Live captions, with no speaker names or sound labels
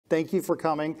Thank you for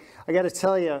coming. I got to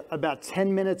tell you, about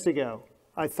 10 minutes ago,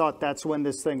 I thought that's when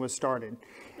this thing was started.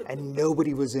 And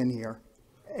nobody was in here.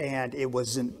 And it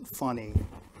wasn't funny.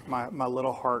 My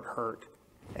little heart hurt.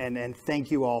 And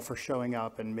thank you all for showing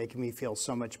up and making me feel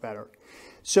so much better.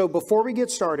 So before we get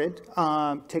started,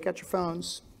 take out your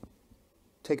phones.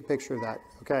 Take a picture of that,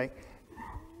 okay?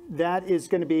 That is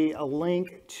going to be a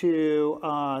link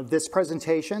to this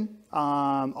presentation.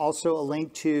 Also a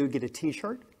link to get a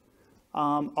t-shirt.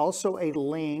 Also a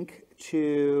link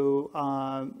to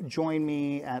join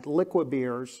me at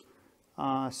Liquibase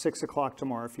 6 o'clock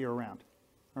tomorrow if you're around.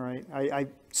 All right. I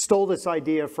stole this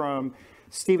idea from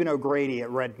Stephen O'Grady at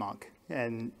Red Monk,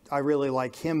 and I really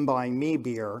like him buying me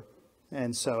beer,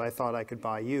 and so I thought I could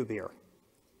buy you beer.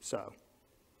 So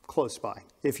close by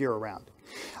if you're around.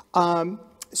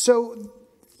 So,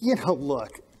 you know,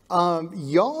 look,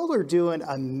 y'all are doing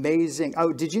amazing.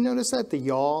 Oh, did you notice that? The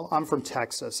y'all? I'm from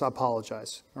Texas. I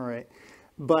apologize. All right.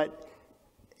 But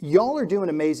y'all are doing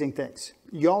amazing things.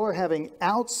 Y'all are having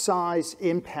outsized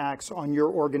impacts on your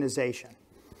organization.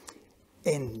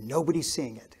 And nobody's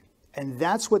seeing it. And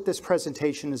that's what this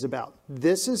presentation is about.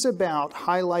 This is about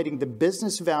highlighting the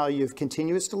business value of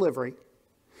continuous delivery,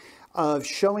 of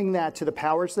showing that to the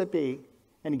powers that be,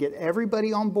 and to get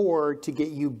everybody on board to get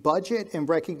you budget and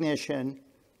recognition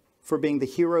for being the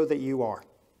hero that you are.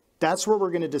 That's what we're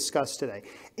going to discuss today.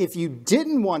 If you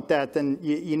didn't want that, then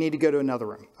you need to go to another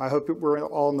room. I hope we're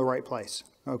all in the right place.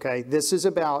 Okay? This is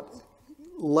about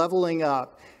leveling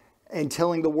up and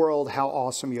telling the world how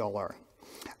awesome y'all are.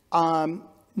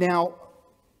 Now,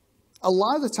 a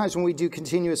lot of the times when we do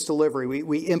continuous delivery,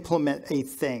 we implement a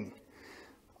thing.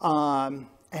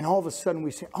 And all of a sudden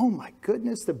we say, oh my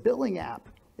goodness, the billing app.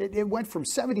 It went from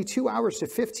 72 hours to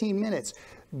 15 minutes.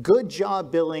 Good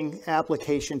job, billing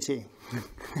application team.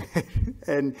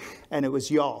 and it was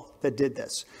y'all that did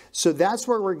this. So that's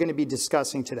what we're going to be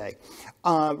discussing today.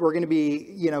 We're going to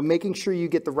be, making sure you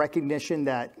get the recognition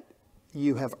that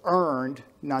you have earned,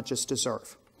 not just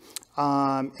deserve.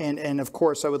 And of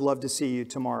course, I would love to see you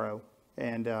tomorrow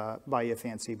and buy you a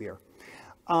fancy beer.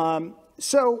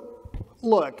 So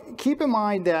look, keep in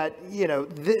mind that,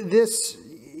 this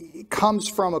comes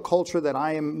from a culture that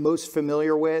I am most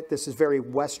familiar with. This is very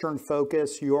Western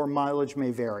focused. Your mileage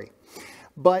may vary.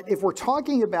 But if we're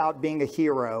talking about being a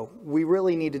hero, we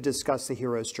really need to discuss the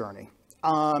hero's journey.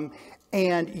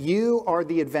 And you are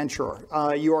the adventurer.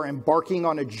 You are embarking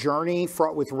on a journey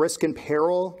fraught with risk and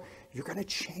peril. You're going to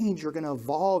change, you're going to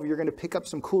evolve, you're going to pick up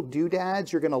some cool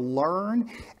doodads, you're going to learn,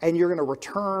 and you're going to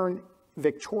return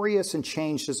victorious and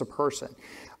changed as a person.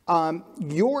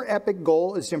 Your epic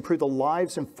goal is to improve the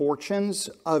lives and fortunes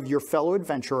of your fellow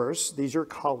adventurers. These are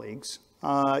colleagues.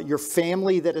 Your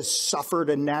family that has suffered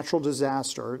a natural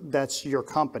disaster, that's your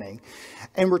company.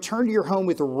 And return to your home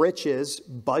with riches,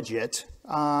 budget,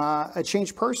 a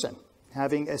changed person,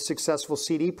 having a successful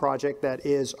CD project that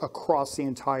is across the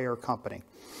entire company.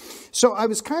 So I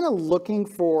was kind of looking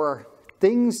for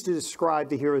things to describe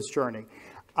the hero's journey.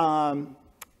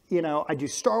 I do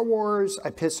Star Wars. I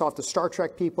piss off the Star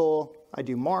Trek people. I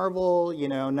do Marvel.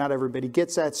 Not everybody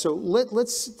gets that. So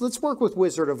let's work with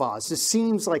Wizard of Oz. This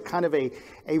seems like kind of a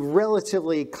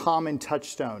relatively common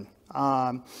touchstone.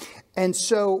 And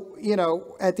so,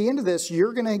 at the end of this,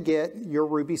 you're going to get your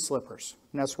ruby slippers.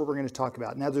 And that's what we're going to talk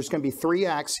about. Now, there's going to be 3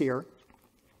 acts here.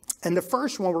 And the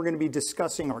first one, we're going to be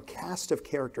discussing our cast of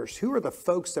characters. Who are the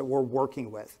folks that we're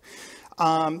working with?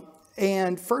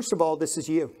 And first of all, this is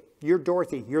you. You're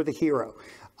Dorothy. You're the hero.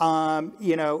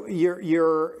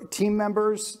 Your team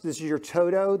members, this is your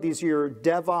Toto. These are your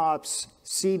DevOps,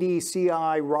 CD,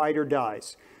 CI, ride or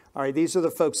dies. All right, these are the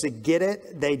folks that get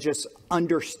it. They just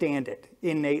understand it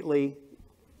innately.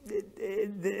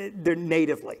 They're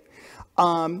natively.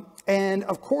 And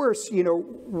of course,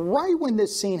 right when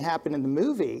this scene happened in the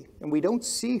movie, and we don't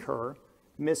see her,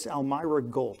 Miss Elmira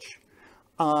Gulch,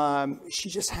 she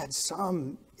just had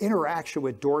some interaction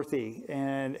with Dorothy,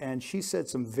 and she said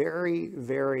some very,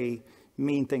 very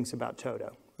mean things about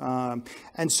Toto.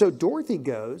 And so Dorothy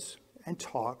goes and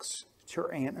talks to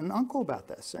her aunt and uncle about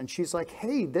this. And she's like,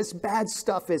 hey, this bad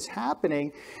stuff is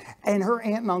happening. And her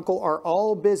aunt and uncle are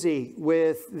all busy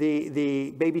with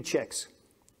the baby chicks.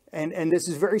 And this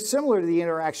is very similar to the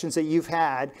interactions that you've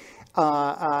had,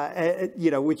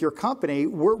 with your company.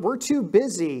 We're too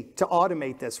busy to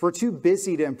automate this. We're too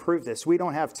busy to improve this. We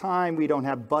don't have time. We don't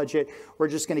have budget. We're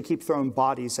just going to keep throwing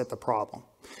bodies at the problem.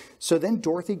 So then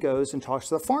Dorothy goes and talks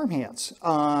to the farmhands.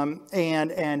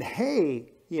 And hey,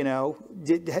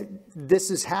 this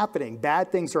is happening.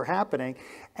 Bad things are happening.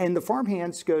 And the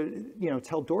farmhands go,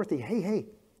 tell Dorothy, hey,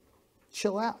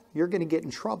 chill out. You're going to get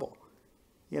in trouble.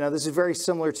 This is very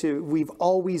similar to, we've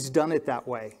always done it that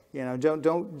way.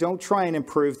 Don't try and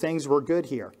improve things. We're good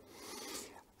here.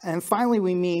 And finally,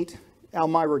 we meet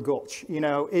Elmira Gulch.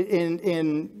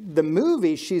 In the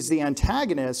movie, she's the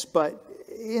antagonist, but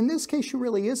in this case, she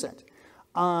really isn't.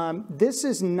 This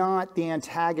is not the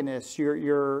antagonist.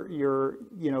 Your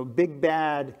big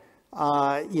bad,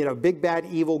 big bad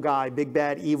evil guy, big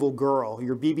bad evil girl,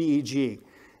 your BBEG.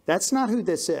 That's not who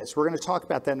this is. We're going to talk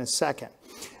about that in a second.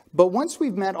 But once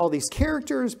we've met all these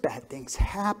characters, bad things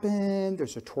happen,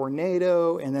 there's a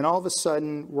tornado, and then all of a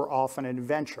sudden, we're off on an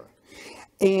adventure.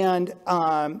 And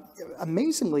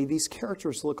amazingly, these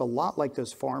characters look a lot like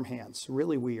those farmhands,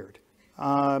 really weird.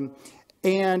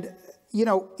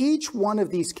 Each one of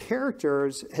these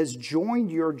characters has joined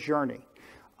your journey.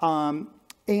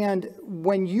 And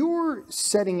when you're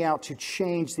setting out to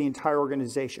change the entire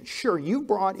organization, sure, you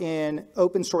brought in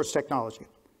open source technology.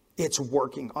 It's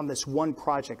working on this one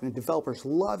project, and the developers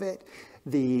love it.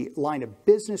 The line of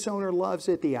business owner loves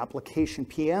it. The application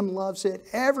PM loves it.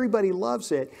 Everybody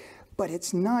loves it, but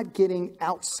it's not getting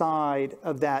outside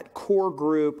of that core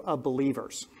group of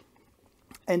believers.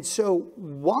 And so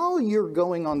while you're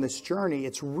going on this journey,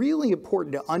 it's really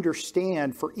important to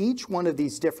understand for each one of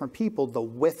these different people, the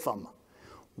with them.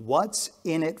 What's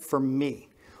in it for me?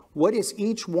 What is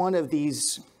each one of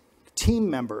these team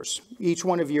members, each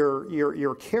one of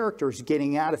your characters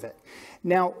getting out of it?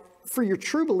 Now, for your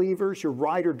true believers, your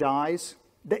ride or dies,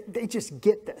 they just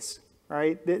get this,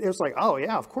 right? It's like, oh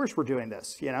yeah, of course we're doing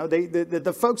this.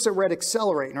 The folks that read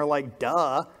Accelerate and are like,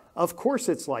 duh, of course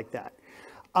it's like that.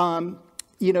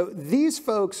 These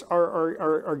folks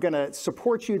are going to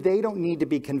support you. They don't need to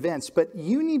be convinced, but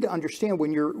you need to understand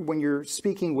when you're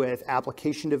speaking with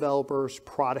application developers,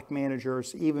 product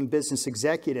managers, even business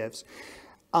executives,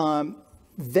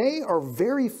 they are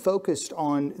very focused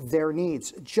on their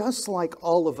needs, just like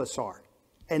all of us are,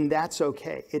 and that's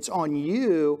okay. It's on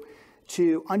you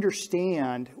to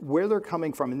understand where they're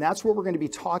coming from, and that's what we're going to be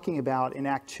talking about in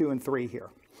Act 2 and 3 here.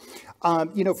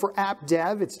 For app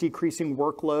dev, it's decreasing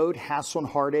workload, hassle, and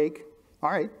heartache.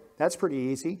 All right, that's pretty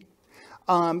easy.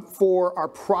 For our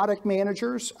product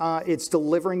managers, it's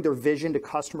delivering their vision to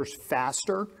customers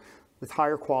faster with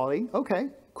higher quality. Okay,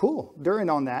 cool. They're in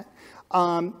on that.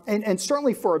 And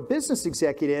certainly for our business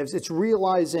executives, it's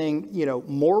realizing,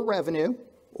 more revenue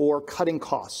or cutting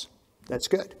costs. That's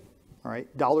good. All right,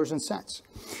 dollars and cents.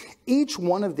 Each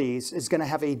one of these is going to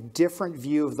have a different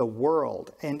view of the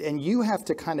world, and you have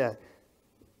to kind of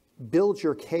build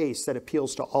your case that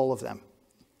appeals to all of them.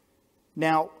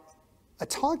 Now, I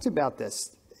talked about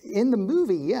this. In the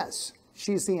movie, yes,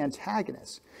 she's the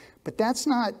antagonist, but that's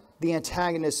not the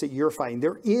antagonist that you're fighting.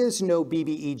 There is no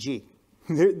BBEG.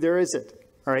 There isn't,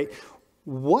 all right?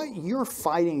 What you're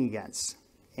fighting against,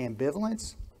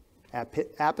 ambivalence,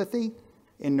 apathy,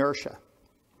 inertia.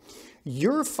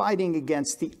 You're fighting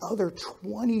against the other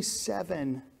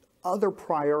 27 other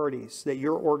priorities that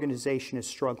your organization is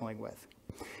struggling with.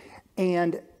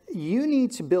 And you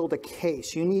need to build a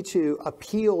case. You need to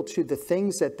appeal to the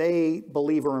things that they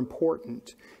believe are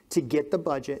important to get the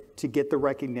budget, to get the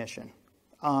recognition.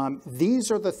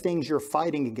 These are the things you're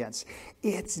fighting against.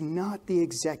 It's not the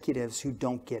executives who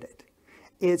don't get it.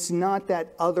 It's not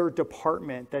that other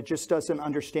department that just doesn't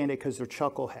understand it because they're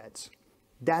chuckleheads.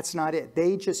 That's not it.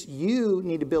 You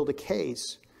need to build a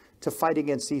case to fight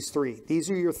against these three. These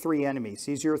are your three enemies.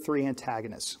 These are your three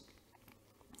antagonists.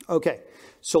 Okay,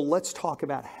 so let's talk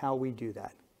about how we do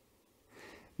that.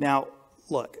 Now,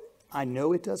 look, I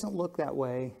know it doesn't look that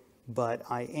way, but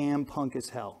I am punk as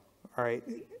hell, all right?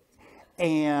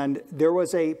 And there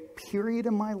was a period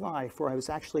in my life where I was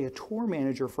actually a tour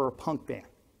manager for a punk band.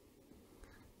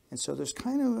 And so there's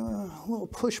kind of a little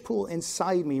push-pull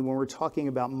inside me when we're talking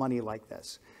about money like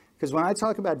this. Because when I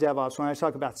talk about DevOps, when I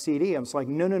talk about CD, I'm just like,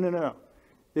 no.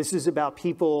 This is about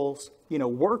people's,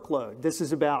 workload. This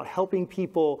is about helping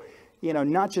people,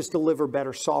 not just deliver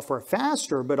better software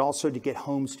faster, but also to get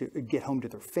home to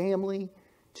their family,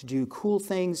 to do cool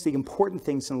things, the important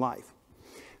things in life.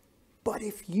 But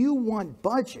if you want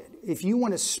budget, if you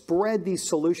want to spread these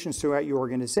solutions throughout your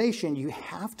organization, you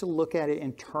have to look at it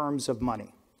in terms of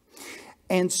money.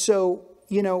 And so,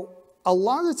 a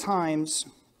lot of times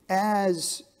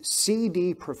as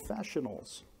CD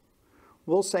professionals,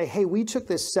 we'll say, hey, we took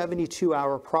this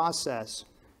 72-hour process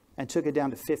and took it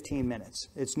down to 15 minutes.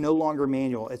 It's no longer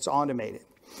manual, it's automated.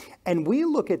 And we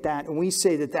look at that and we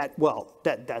say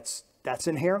that's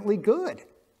inherently good.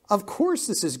 Of course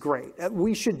this is great.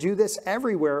 We should do this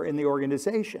everywhere in the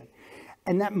organization.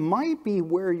 And that might be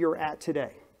where you're at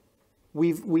today.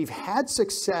 We've had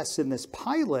success in this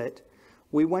pilot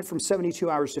We went from 72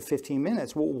 hours to 15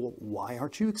 minutes. Well, why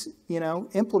aren't you,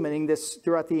 implementing this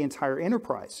throughout the entire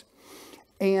enterprise?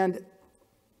 And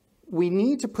we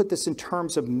need to put this in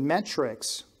terms of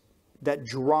metrics that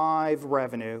drive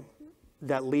revenue,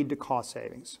 that lead to cost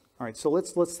savings. All right, so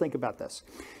let's think about this.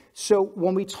 So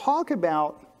when we talk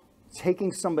about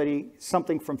taking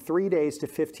something from 3 days to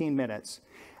 15 minutes,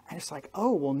 and it's like,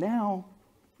 oh, well now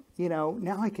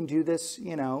I can do this,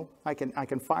 I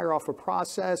can fire off a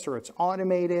process, or it's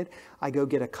automated. I go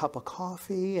get a cup of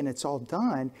coffee and it's all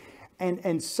done.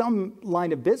 And some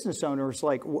line of business owner is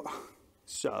like,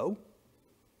 so,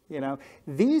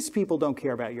 these people don't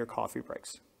care about your coffee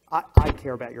breaks. I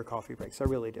care about your coffee breaks. I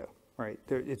really do. Right?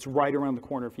 It's right around the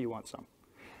corner if you want some.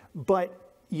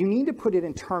 But you need to put it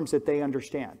in terms that they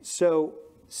understand. So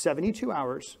 72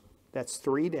 hours, that's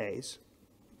 3 days.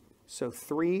 So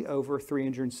 3 over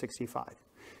 365.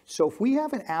 So if we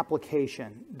have an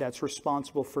application that's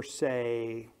responsible for,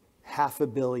 say,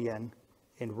 $500 million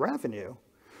in revenue,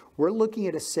 we're looking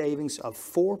at a savings of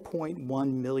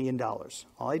 $4.1 million. All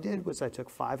I did was I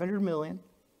took $500 million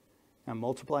and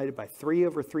multiplied it by 3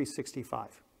 over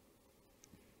 365.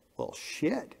 Well,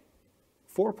 shit,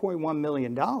 $4.1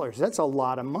 million, that's a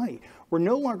lot of money. We're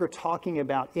no longer talking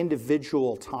about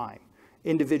individual times.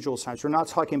 We're not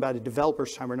talking about a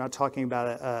developer's time. We're not talking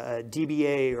about a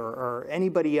DBA or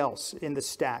anybody else in the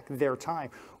stack, their time.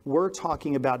 We're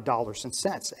talking about dollars and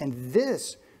cents. And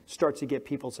this starts to get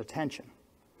people's attention.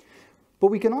 But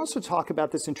we can also talk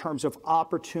about this in terms of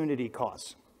opportunity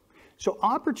costs. So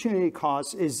opportunity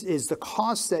cost is the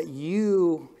cost that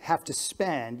you have to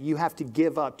spend, you have to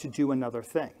give up to do another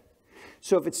thing.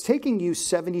 So if it's taking you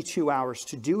 72 hours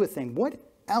to do a thing, what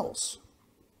else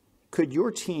could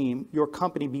your team, your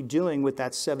company be doing with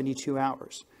that 72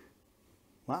 hours?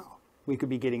 Wow, we could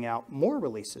be getting out more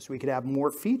releases. We could have more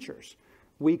features.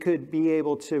 We could be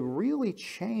able to really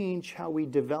change how we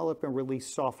develop and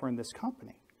release software in this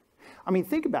company. I mean,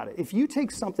 think about it. If you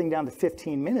take something down to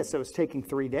 15 minutes that was taking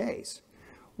 3 days,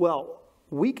 well,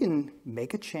 we can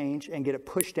make a change and get it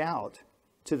pushed out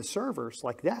to the servers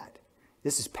like that.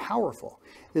 This is powerful.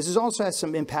 This also has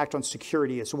some impact on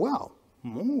security as well.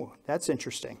 Ooh, that's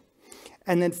interesting.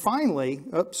 And then finally,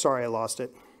 oops, sorry, I lost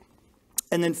it.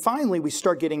 And then finally, we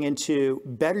start getting into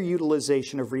better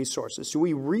utilization of resources. Do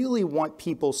we really want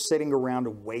people sitting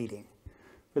around waiting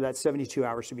for that 72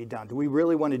 hours to be done? Do we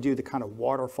really want to do the kind of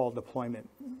waterfall deployment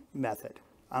method?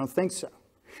 I don't think so.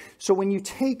 So when you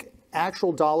take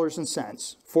actual dollars and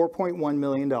cents, $4.1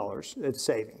 million in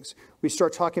savings, we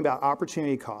start talking about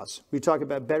opportunity costs. We talk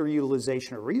about better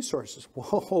utilization of resources.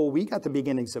 Whoa, we got the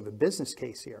beginnings of a business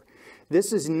case here.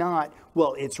 This is not,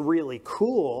 well, it's really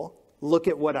cool. Look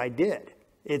at what I did.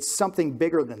 It's something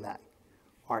bigger than that.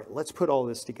 All right, let's put all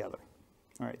this together.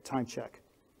 All right, time check.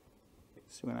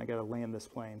 So when I got to land this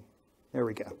plane. There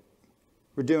we go.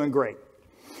 We're doing great.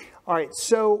 All right,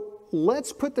 so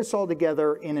let's put this all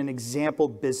together in an example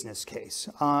business case.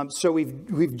 So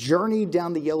we've journeyed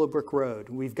down the yellow brick road.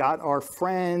 We've got our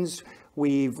friends.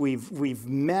 We've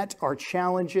met our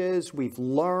challenges. We've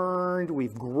learned.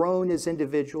 We've grown as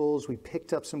individuals. We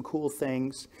picked up some cool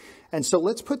things. And so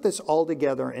let's put this all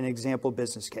together in an example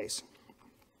business case.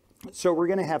 So we're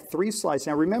going to have 3 slides.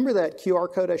 Now remember that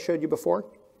QR code I showed you before?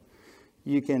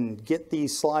 You can get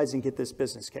these slides and get this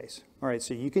business case. All right,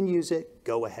 so you can use it,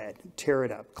 go ahead, tear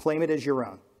it up, claim it as your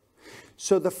own.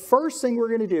 So the first thing we're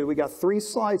going to do, we got 3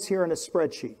 slides here in a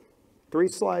spreadsheet. 3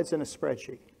 slides in a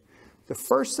spreadsheet. The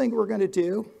first thing we're going to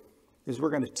do is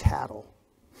we're going to tattle.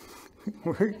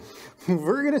 We're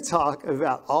going to talk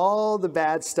about all the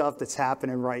bad stuff that's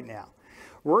happening right now.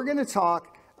 We're going to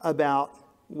talk about,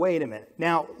 wait a minute.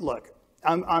 Now, look,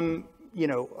 I'm on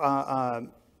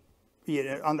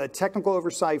the technical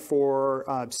oversight for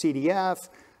CDF.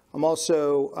 I'm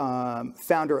also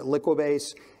founder at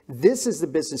Liquibase. This is the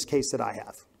business case that I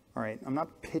have. All right, I'm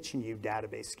not pitching you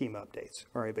database schema updates.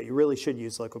 All right, but you really should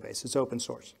use Liquibase. It's open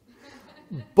source.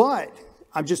 But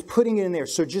I'm just putting it in there.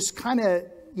 So just kind of,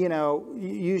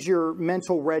 use your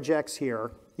mental regex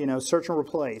here, search and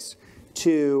replace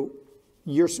to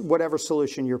your whatever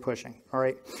solution you're pushing, all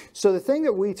right? So the thing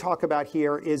that we talk about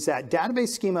here is that database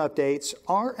schema updates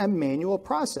are a manual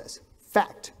process.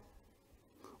 Fact.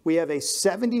 We have a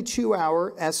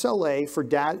 72-hour SLA for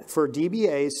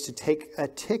DBAs to take a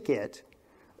ticket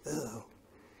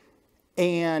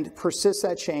and persist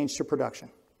that change to production.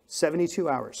 72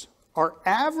 hours. Our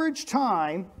average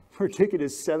time for a ticket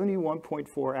is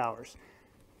 71.4 hours.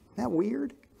 Isn't that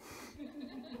weird?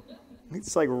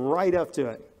 It's like right up to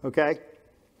it, okay?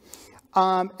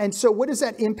 And so what does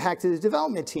that impact to the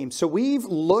development team? So we've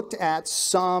looked at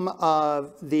some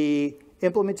of the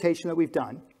implementation that we've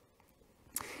done.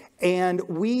 And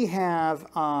we have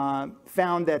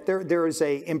found that there is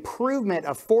an improvement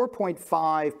of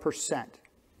 4.5%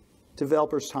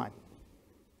 developers' time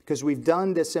because we've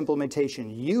done this implementation.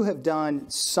 You have done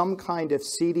some kind of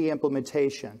CD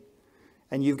implementation,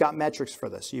 and you've got metrics for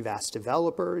this. You've asked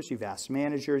developers, you've asked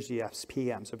managers, you've asked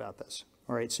PMs about this.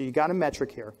 All right, so you got a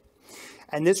metric here.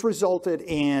 And this resulted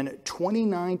in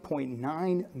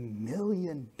 $29.9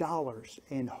 million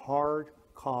in hard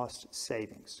cost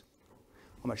savings.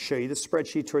 I'm going to show you the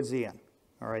spreadsheet towards the end.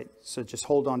 All right, so just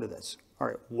hold on to this. All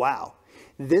right, wow.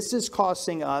 This is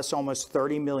costing us almost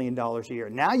 $30 million a year.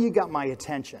 Now you got my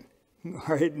attention.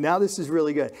 All right, now this is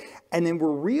really good. And then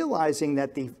we're realizing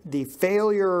that the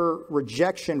failure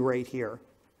rejection rate here,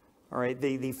 all right,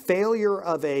 the failure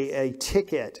of a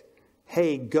ticket,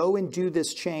 hey, go and do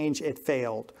this change, it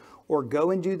failed. Or go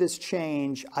and do this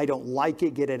change, I don't like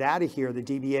it, get it out of here. The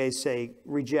DBAs say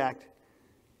reject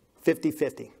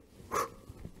 50-50.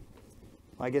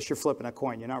 I guess you're flipping a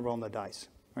coin. You're not rolling the dice.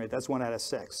 All right, that's 1 out of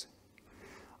 6.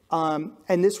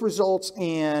 And this results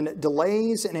in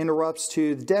delays and interrupts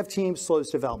to the dev team, slows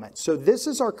development. So this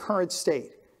is our current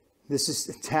state. This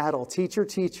is tattle, teacher,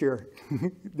 teacher.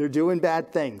 They're doing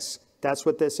bad things. That's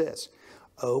what this is.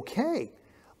 Okay,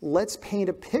 let's paint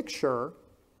a picture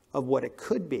of what it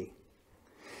could be.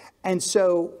 And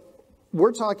so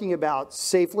we're talking about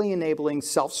safely enabling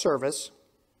self-service.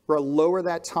 We're going to lower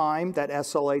that time, that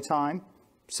SLA time,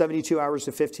 72 hours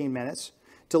to 15 minutes.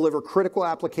 Deliver critical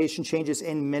application changes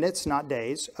in minutes, not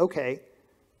days. Okay.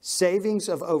 Savings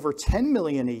of over $10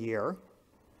 million a year.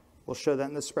 We'll show that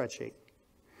in the spreadsheet.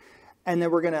 And then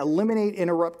we're going to eliminate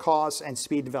interrupt costs and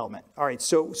speed development. All right,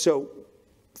 so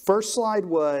first slide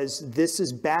was this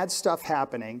is bad stuff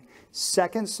happening.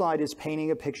 Second slide is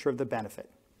painting a picture of the benefit.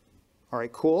 All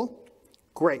right, cool?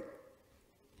 Great.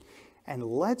 And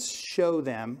let's show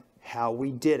them how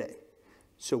we did it.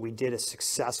 So we did a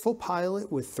successful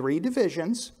pilot with 3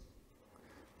 divisions,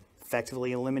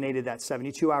 effectively eliminated that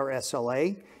 72-hour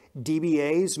SLA.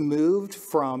 DBAs moved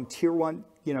from tier 1,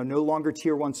 no longer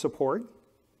tier 1 support.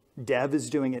 Dev is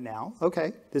doing it now.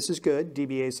 Okay, this is good.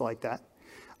 DBAs like that.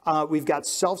 We've got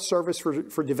self-service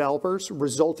for developers,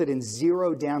 resulted in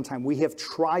 0 downtime. We have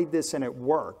tried this and it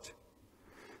worked.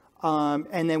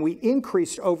 And then we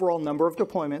increased overall number of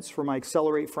deployments for my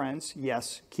Accelerate friends.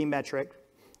 Yes, key metric.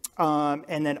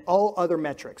 And then all other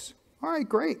metrics. All right,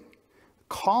 great.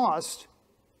 Cost,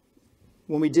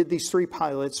 when we did these 3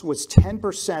 pilots, was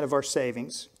 10% of our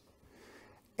savings.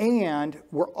 And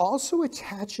we're also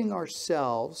attaching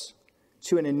ourselves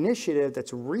to an initiative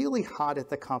that's really hot at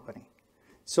the company.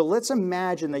 So let's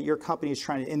imagine that your company is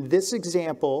trying to, in this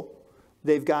example,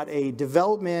 they've got a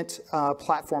development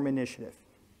platform initiative.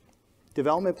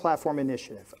 Development platform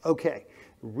initiative. Okay.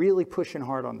 Really pushing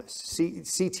hard on this.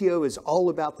 CTO is all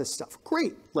about this stuff.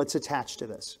 Great, let's attach to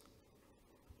this.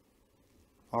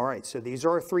 All right, so these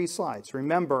are our 3 slides.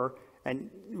 Remember,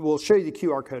 and we'll show you the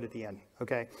QR code at the end,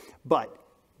 okay? But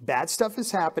bad stuff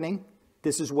is happening.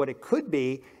 This is what it could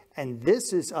be, and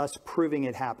this is us proving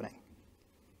it happening.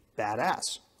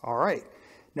 Badass. All right,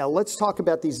 now let's talk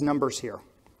about these numbers here.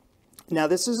 Now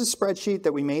this is a spreadsheet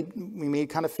that we made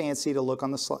kind of fancy to look on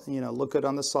the look good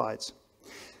on the slides.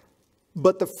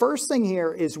 But the first thing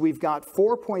here is we've got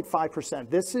 4.5%.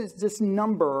 This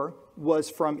number was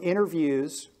from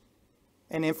interviews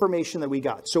and information that we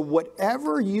got. So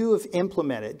whatever you have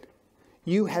implemented,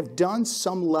 you have done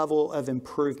some level of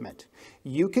improvement.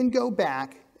 You can go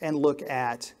back and look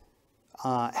at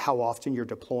how often you're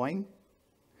deploying.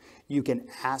 You can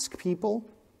ask people.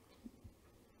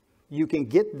 You can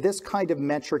get this kind of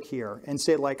metric here and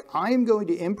say, like, I am going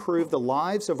to improve the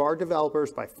lives of our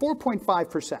developers by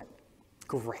 4.5%.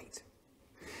 Great.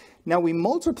 Now we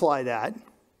multiply that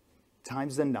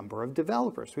times the number of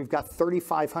developers. We've got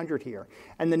 3,500 here.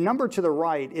 And the number to the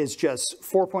right is just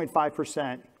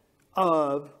 4.5%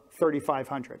 of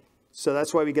 3,500. So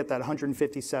that's why we get that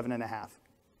 157.5.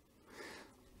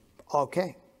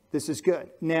 Okay, this is good.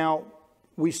 Now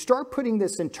we start putting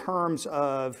this in terms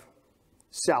of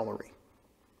salary.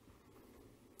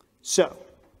 So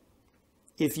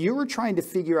if you were trying to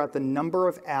figure out the number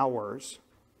of hours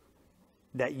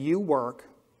that you work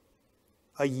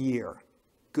a year,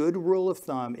 good rule of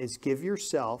thumb is give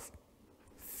yourself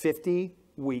 50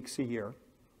 weeks a year.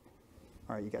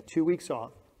 All right, you got 2 weeks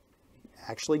off.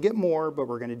 Actually get more, but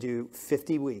we're going to do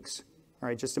 50 weeks. All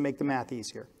right, just to make the math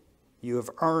easier. You have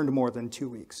earned more than 2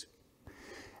 weeks.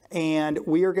 And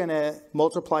we are going to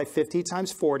multiply 50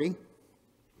 times 40.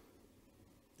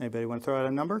 Anybody want to throw out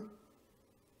a number?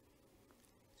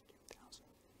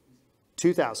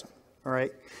 2,000. All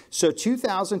right. So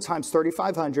 2,000 times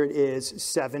 3,500 is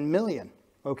 7 million.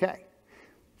 Okay.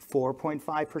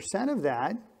 4.5% of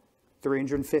that,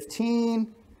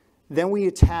 315, then we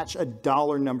attach a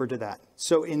dollar number to that.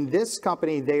 So in this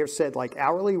company, they have said like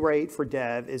hourly rate for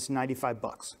dev is 95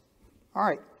 bucks. All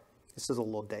right, this is a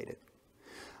little dated.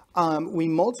 We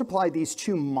multiply these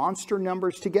two monster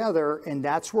numbers together, and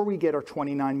that's where we get our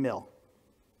 29 mil.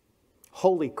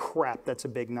 Holy crap, that's a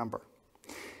big number.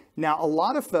 Now, a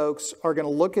lot of folks are going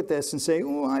to look at this and say,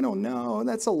 oh, I don't know,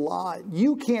 that's a lot.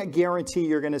 You can't guarantee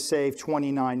you're going to save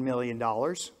 $29 million.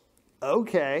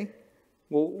 Okay.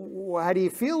 Well, how do you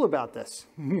feel about this?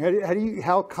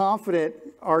 How confident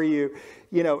are you?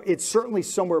 You know, it's certainly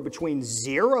somewhere between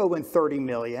 0 and 30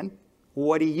 million.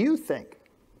 What do you think?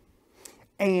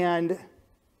 And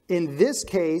in this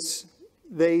case,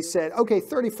 they said, okay,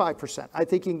 35%. I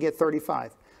think you can get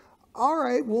 35. All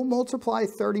right, we'll multiply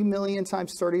 30 million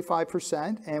times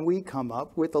 35%, and we come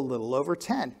up with a little over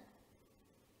 10.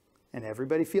 And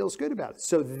everybody feels good about it.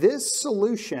 So this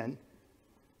solution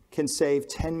can save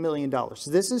 $10 million.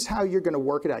 This is how you're going to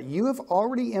work it out. You have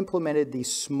already implemented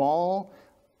these small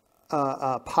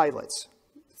pilots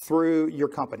through your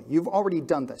company. You've already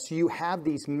done this. You have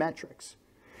these metrics.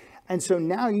 And so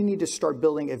now you need to start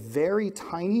building a very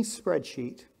tiny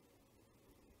spreadsheet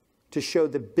to show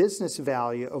the business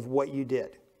value of what you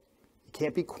did. It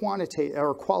can't be quantitative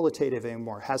or qualitative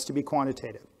anymore. It has to be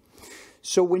quantitative.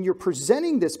 So when you're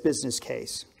presenting this business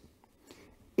case,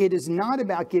 it is not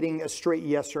about getting a straight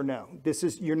yes or no.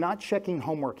 You're not checking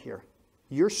homework here.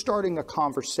 You're starting a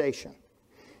conversation.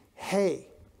 Hey,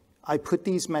 I put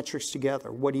these metrics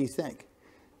together. What do you think?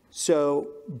 So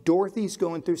Dorothy's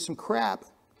going through some crap.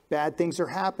 Bad things are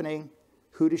happening.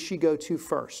 Who does she go to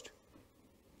first?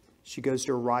 She goes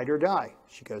to Ride or Die.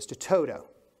 She goes to Toto.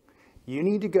 You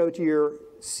need to go to your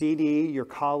CD, your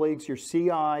colleagues, your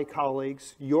CI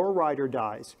colleagues, your Ride or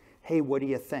Dies. Hey, what do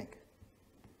you think?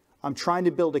 I'm trying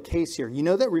to build a case here. You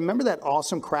know that? Remember that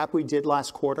awesome crap we did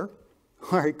last quarter?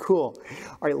 All right, cool.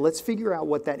 All right, let's figure out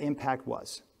what that impact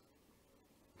was.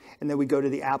 And then we go to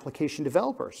the application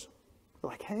developers. We're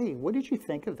like, hey, what did you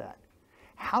think of that?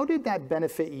 How did that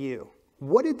benefit you?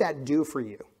 What did that do for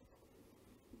you?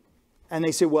 And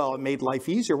they say, well, it made life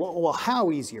easier. Well,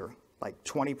 how easier? Like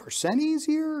 20%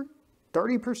 easier?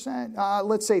 30%?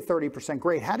 Let's say 30%.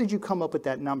 Great. How did you come up with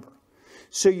that number?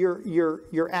 So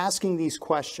you're asking these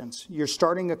questions. You're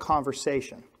starting a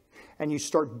conversation. And you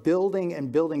start building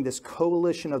and building this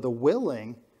coalition of the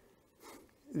willing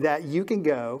that you can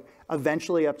go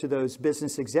eventually up to those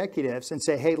business executives and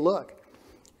say, hey, look,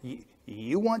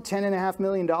 you want $10.5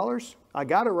 million? I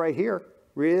got it right here.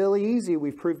 Really easy.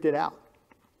 We've proved it out.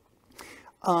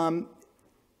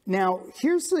 Now,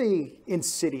 here's the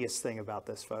insidious thing about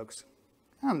this, folks.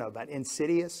 I don't know about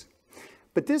insidious,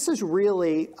 but this is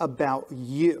really about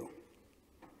you.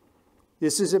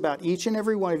 This is about each and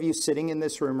every one of you sitting in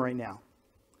this room right now.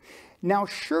 Now,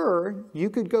 sure,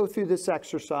 you could go through this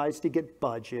exercise to get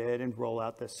budget and roll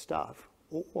out this stuff,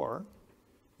 or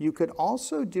you could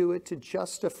also do it to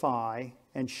justify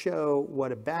and show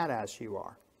what a badass you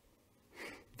are.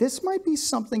 This might be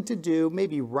something to do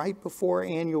maybe right before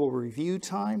annual review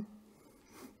time,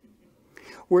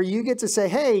 where you get to say,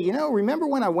 hey, you know, remember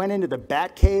when I went into the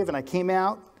bat cave and I came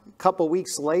out a couple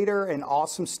weeks later and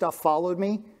awesome stuff followed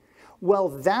me? Well,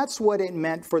 that's what it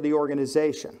meant for the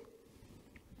organization.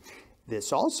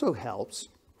 This also helps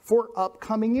for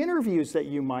upcoming interviews that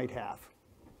you might have.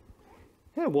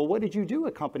 Yeah, well, what did you do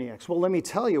at Company X? Well, let me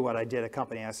tell you what I did at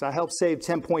Company X. I helped save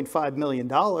 $10.5 million.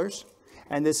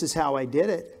 And this is how I did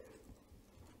it.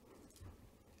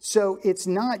 So it's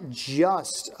not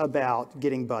just about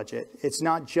getting budget. It's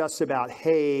not just about,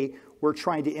 hey, we're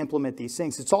trying to implement these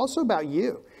things. It's also about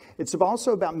you. It's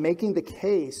also about making the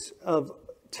case of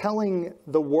telling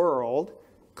the world,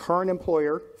 current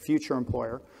employer, future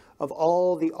employer, of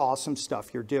all the awesome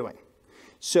stuff you're doing.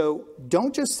 So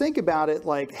don't just think about it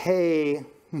like, hey,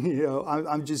 you know,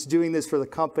 I'm just doing this for the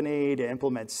company to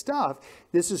implement stuff.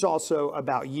 This is also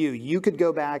about you. You could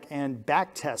go back and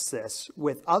back test this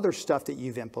with other stuff that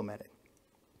you've implemented.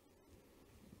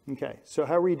 Okay, so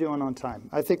how are we doing on time?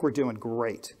 I think we're doing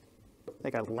great. I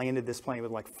think I landed this plane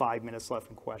with like 5 minutes left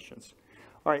in questions.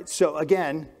 All right, so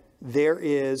again, there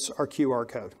is our QR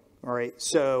code. All right,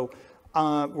 so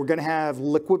we're going to have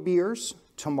liquid beers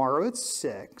tomorrow at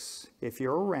 6 if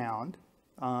you're around.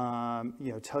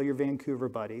 You know, tell your Vancouver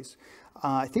buddies.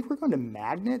 I think we're going to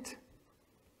Magnet.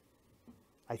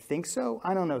 I think so.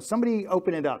 I don't know. Somebody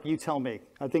open it up. You tell me.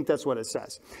 I think that's what it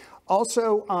says.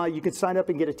 Also, you can sign up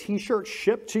and get a T-shirt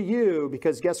shipped to you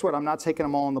because guess what? I'm not taking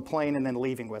them all on the plane and then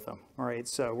leaving with them. All right,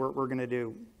 so we're going to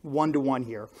do one-to-one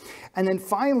here. And then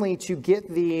finally, to get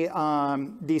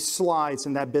these slides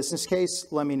and that business case,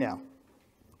 let me know.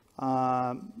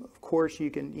 Of course,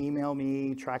 you can email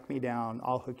me, track me down,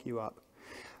 I'll hook you up.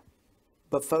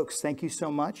 But folks, thank you so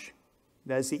much.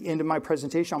 That's the end of my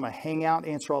presentation. I'm going to hang out,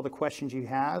 answer all the questions you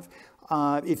have.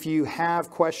 If you have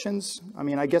questions, I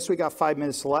mean, I guess we got 5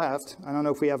 minutes left. I don't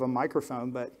know if we have a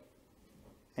microphone, but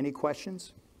any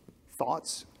questions,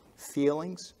 thoughts,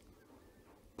 feelings,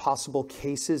 possible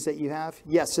cases that you have?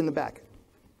 Yes, in the back.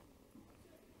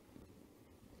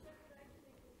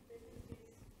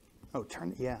 Oh,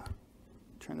 turn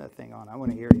that thing on. I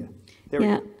want to hear you. There we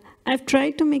go. I've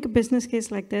tried to make a business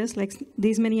case like this, like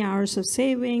these many hours of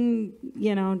saving,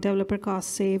 developer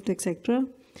costs saved, etc.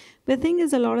 But the thing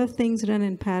is, a lot of things run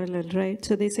in parallel, right?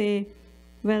 So they say,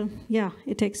 well, yeah,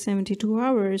 it takes 72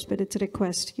 hours, but it's a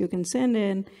request you can send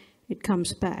in, it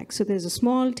comes back. So there's a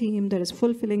small team that is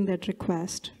fulfilling that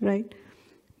request, right?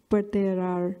 But there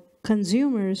are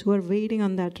consumers who are waiting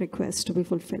on that request to be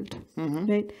fulfilled,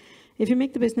 right? If you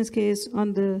make the business case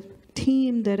on the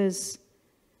team that is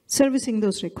servicing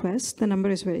those requests, the number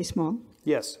is very small.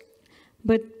 Yes.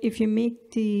 But if you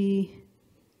make the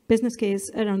business case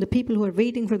around the people who are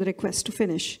waiting for the request to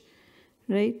finish,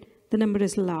 right, the number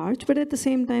is large. But at the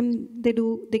same time,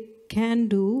 they can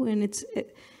do, and it's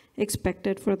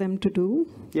expected for them to do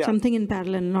something in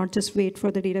parallel, not just wait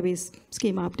for the database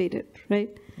schema updated,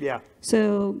 right? Yeah.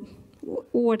 So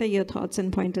what are your thoughts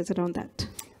and pointers around that?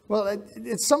 Well,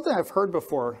 it's something I've heard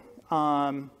before.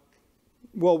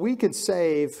 Well, we could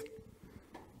save,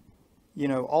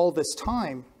 all this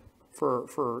time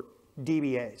for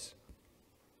DBAs.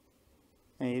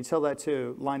 And you tell that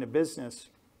to line of business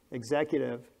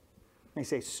executive, they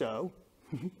say, so?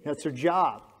 That's their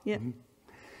job. Yeah.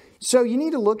 So you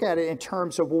need to look at it in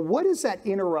terms of, well, what does that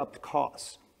interrupt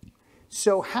cost?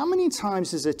 So how many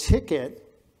times is a ticket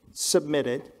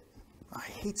submitted? I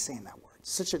hate saying that word.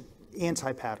 It's such an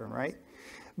anti-pattern, right?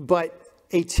 But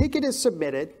a ticket is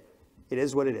submitted. It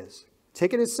is what it is.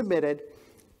 Ticket is submitted,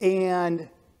 and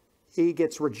it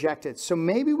gets rejected. So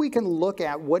maybe we can look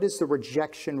at what is the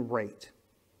rejection rate.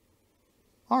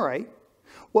 All right.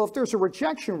 Well, if there's a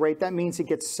rejection rate, that means it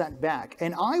gets sent back.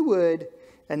 And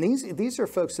these are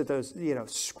folks that those,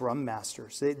 Scrum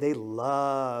Masters, they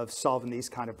love solving these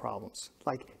kind of problems.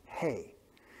 Like, hey,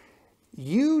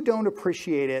 you don't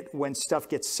appreciate it when stuff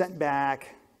gets sent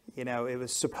back. It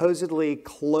was supposedly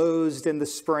closed in the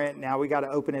sprint. Now we got to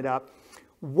open it up.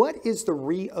 What is the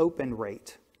reopen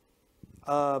rate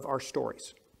of our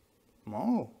stories?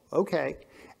 Oh, okay.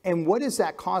 And what is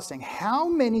that costing? How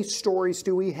many stories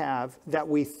do we have that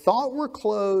we thought were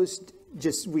closed,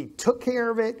 just we took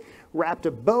care of it, wrapped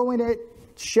a bow in it,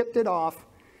 shipped it off,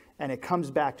 and it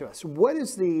comes back to us? What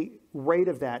is the rate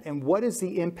of that, and what is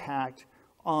the impact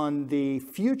on the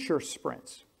future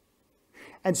sprints?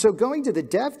 And so going to the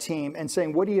dev team and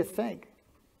saying, what do you think?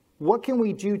 What can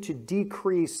we do to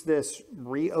decrease this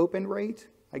reopen rate?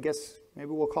 I guess maybe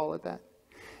we'll call it that.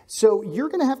 So you're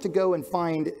going to have to go and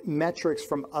find metrics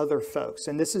from other folks.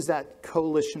 And this is that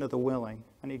coalition of the willing.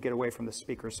 I need to get away from the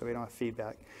speaker so we don't have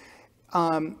feedback.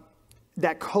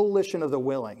 That coalition of the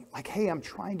willing. Like, hey, I'm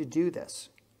trying to do this.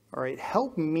 All right,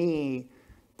 help me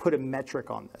put a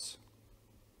metric on this.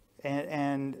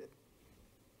 And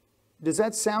does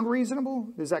that sound reasonable?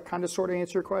 Does that kind of sort of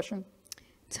answer your question?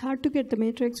 It's hard to get the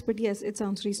matrix, but yes, it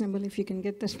sounds reasonable if you can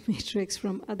get that matrix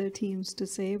from other teams to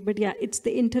say. But yeah, it's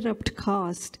the interrupt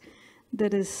cost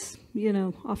that is,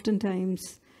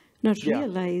 oftentimes not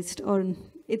realized, or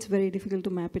it's very difficult to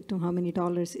map it to how many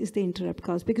dollars is the interrupt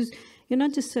cost. Because you're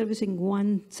not just servicing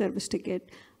one service ticket.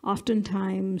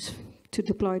 Oftentimes, to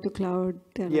deploy to cloud,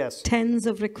 there are tens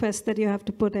of requests that you have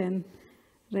to put in,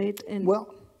 right? And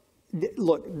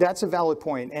look, that's a valid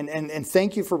point, and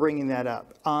thank you for bringing that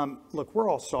up. Look, we're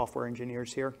all software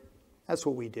engineers here. That's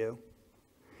what we do.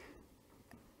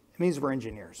 It means we're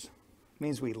engineers. It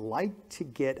means we like to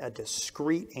get a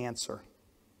discrete answer.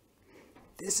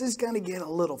 This is going to get a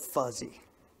little fuzzy,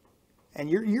 and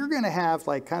you're going to have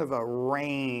like kind of a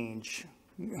range.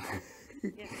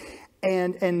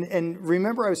 And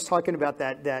remember, I was talking about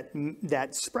that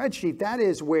spreadsheet. That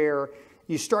is where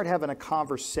you start having a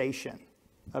conversation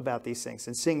about these things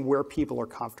and seeing where people are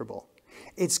comfortable.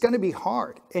 It's going to be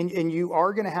hard, and you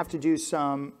are going to have to do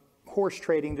some horse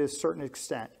trading to a certain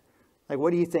extent. Like,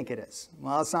 what do you think it is?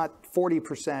 Well, it's not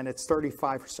 40%, it's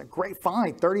 35%. Great,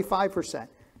 fine, 35%.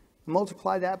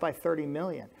 Multiply that by 30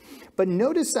 million. But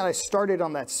notice that I started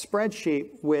on that spreadsheet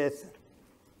with,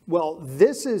 well,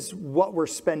 this is what we're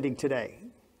spending today.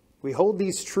 We hold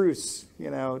these truths,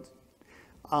 well,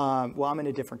 I'm in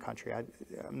a different country.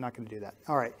 I'm not going to do that.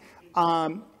 All right.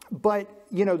 But,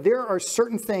 there are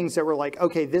certain things that were like,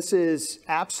 okay, this is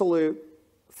absolute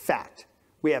fact.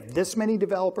 We have this many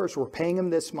developers, we're paying them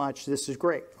this much, this is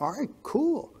great. All right,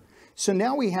 cool. So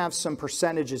now we have some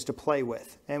percentages to play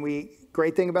with. And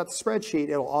great thing about the spreadsheet,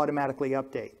 it'll automatically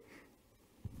update.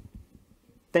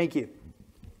 Thank you.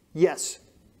 Yes?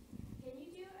 Can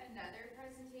you do another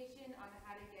presentation on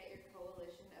how to get your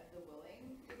coalition of the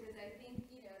willing? Because I think,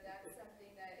 that's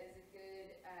something that is a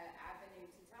good avenue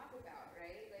to talk about,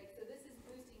 right? Like, so this is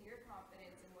boosting your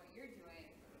confidence in what you're doing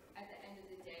at the end of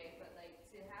the day, but like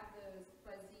to have those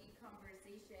fuzzy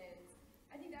conversations,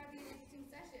 I think that would be an interesting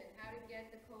session, how to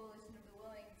get the coalition of the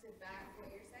willing to back what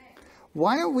you're saying.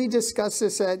 Why don't we discuss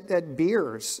this at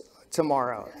beers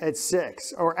tomorrow at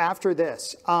 6 or after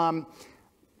this?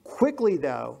 Quickly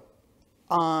though,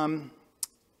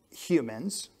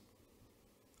 humans,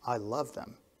 I love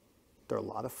them. They're a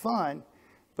lot of fun,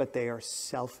 but they are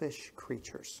selfish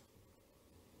creatures.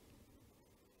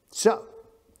 So,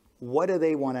 what do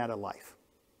they want out of life?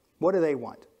 What do they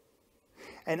want?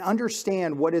 And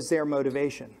understand what is their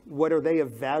motivation. What are they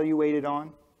evaluated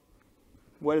on?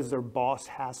 What is their boss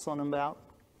hassling them about?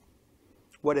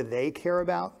 What do they care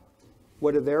about?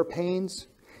 What are their pains?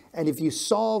 And if you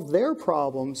solve their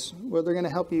problems, well, they're going to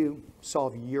help you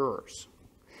solve yours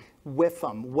with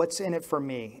them. What's in it for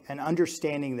me? And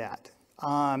understanding that.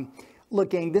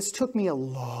 Look, gang, this took me a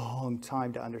long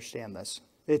time to understand this.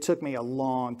 It took me a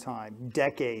long time,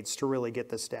 decades to really get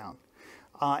this down.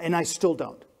 And I still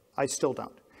don't. I still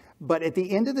don't. But at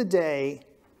the end of the day,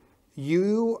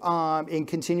 you, in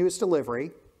continuous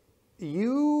delivery,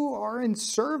 you are in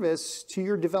service to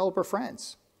your developer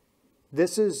friends.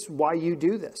 This is why you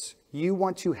do this. You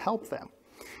want to help them.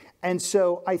 And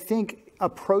so I think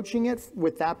approaching it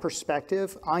with that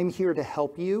perspective, I'm here to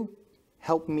help you,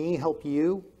 help me, help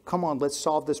you. Come on, let's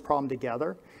solve this problem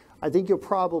together. I think you'll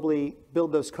probably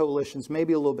build those coalitions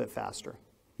maybe a little bit faster.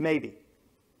 Maybe.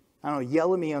 I don't know,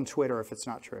 yell at me on Twitter if it's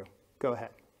not true. Go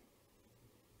ahead.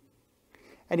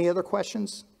 Any other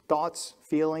questions, thoughts,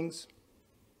 feelings?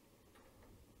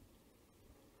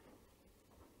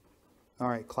 All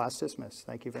right, class dismissed.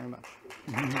 Thank you very much.